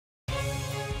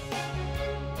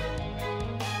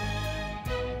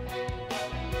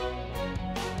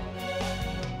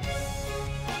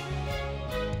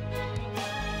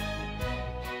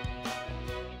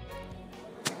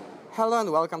Hello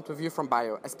and welcome to View from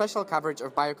Bio, a special coverage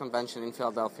of Bio Convention in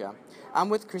Philadelphia. I'm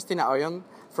with Cristina Oyon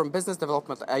from Business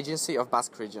Development Agency of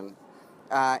Basque Region.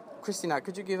 Cristina,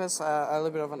 could you give us a little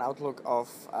bit of an outlook of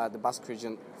the Basque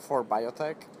Region for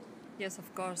biotech? Yes,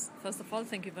 of course. First of all,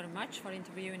 thank you very much for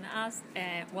interviewing us.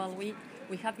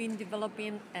 We have been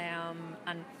developing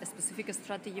a specific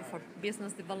strategy for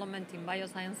business development in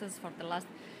biosciences for the last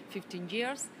 15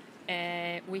 years.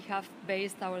 We have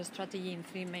based our strategy in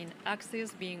three main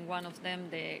axes, being one of them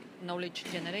the knowledge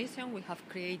generation. We have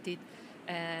created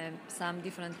some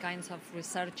different kinds of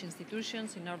research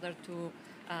institutions in order to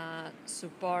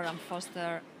support and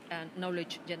foster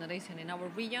knowledge generation in our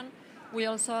region. We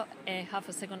also have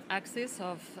a second axis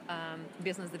of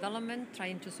business development,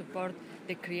 trying to support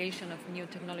the creation of new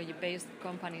technology-based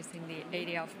companies in the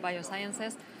area of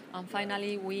biosciences. And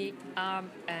finally, we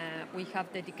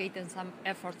have dedicated some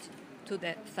efforts to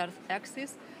the third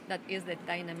axis, that is the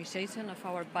dynamization of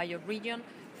our bioregion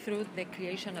through the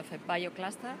creation of a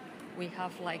biocluster. We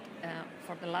have,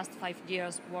 for the last 5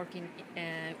 years, working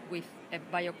with a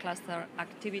biocluster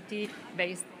activity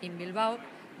based in Bilbao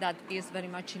that is very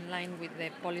much in line with the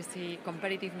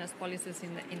competitiveness policies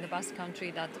in the Basque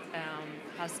Country that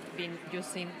has been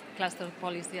using cluster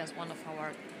policy as one of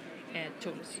our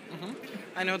tools. Mm-hmm.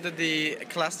 I know that the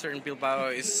cluster in Bilbao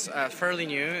is fairly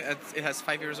new. It has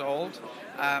 5 years old.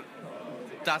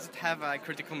 Does it have a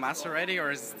critical mass already,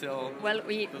 or is it still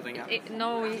building up?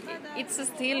 It's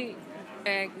still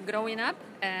growing up.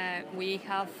 We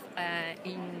have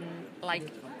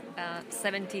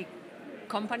 70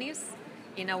 companies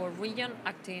in our region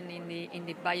acting in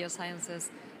the biosciences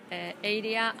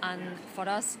area, and for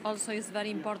us also it's very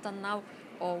important now.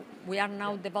 We are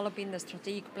now developing the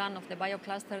strategic plan of the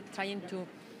biocluster, trying to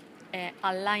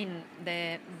align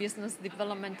the business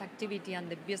development activity and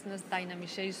the business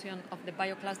dynamization of the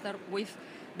biocluster with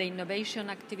the innovation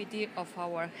activity of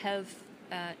our health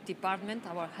department,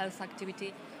 our health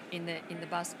activity in the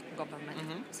Basque government.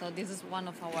 Mm-hmm. So this is one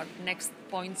of our next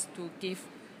points to give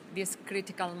this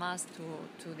critical mass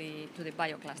to the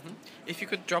biocluster. Mm-hmm. If you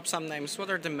could drop some names, what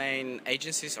are the main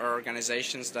agencies or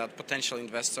organizations that potential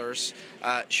investors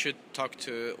should talk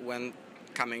to when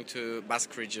coming to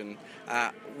Basque Region?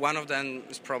 One of them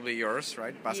is probably yours,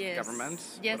 right? Basque government?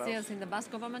 Yes. In the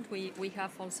Basque government, we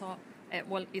have also,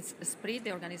 it's SPRI,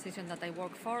 the organization that I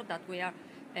work for, that we are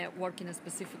working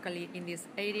specifically in this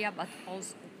area, but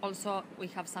also we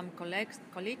have some colleagues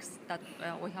that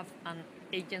we have an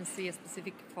agency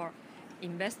specific for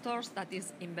investors, that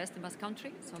is Invest in Basque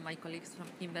Country. So my colleagues from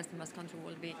Invest in Basque Country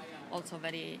will be also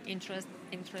very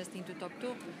interesting to talk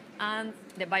to. And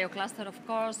the biocluster, of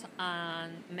course,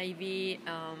 and maybe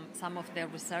some of the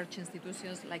research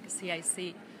institutions like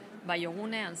CIC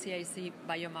Biogune and CIC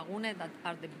Biomagune, that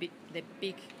are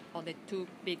the two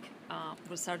big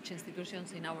research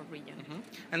institutions in our region. Mm-hmm.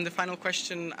 And the final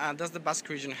question, does the Basque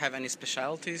region have any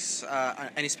specialties,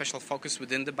 any special focus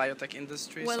within the biotech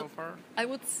industry so far? I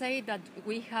would say that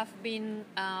we have been,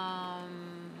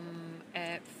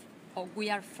 we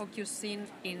are focusing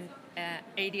in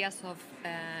areas of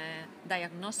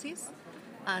diagnosis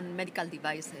and medical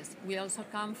devices. We also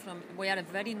we are a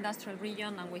very industrial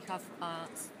region, and we have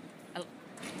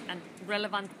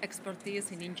relevant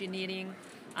expertise in engineering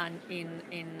and in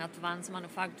advanced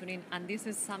manufacturing, and this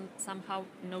is somehow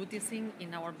noticing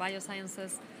in our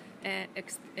biosciences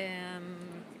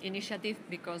initiative,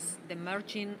 because the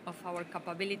merging of our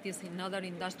capabilities in other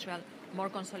industrial, more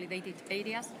consolidated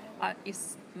areas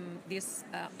is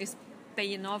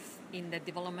paying off in the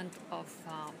development of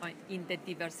in the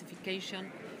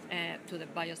diversification to the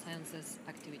biosciences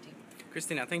activity.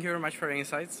 Cristina, thank you very much for your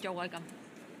insights. You're welcome.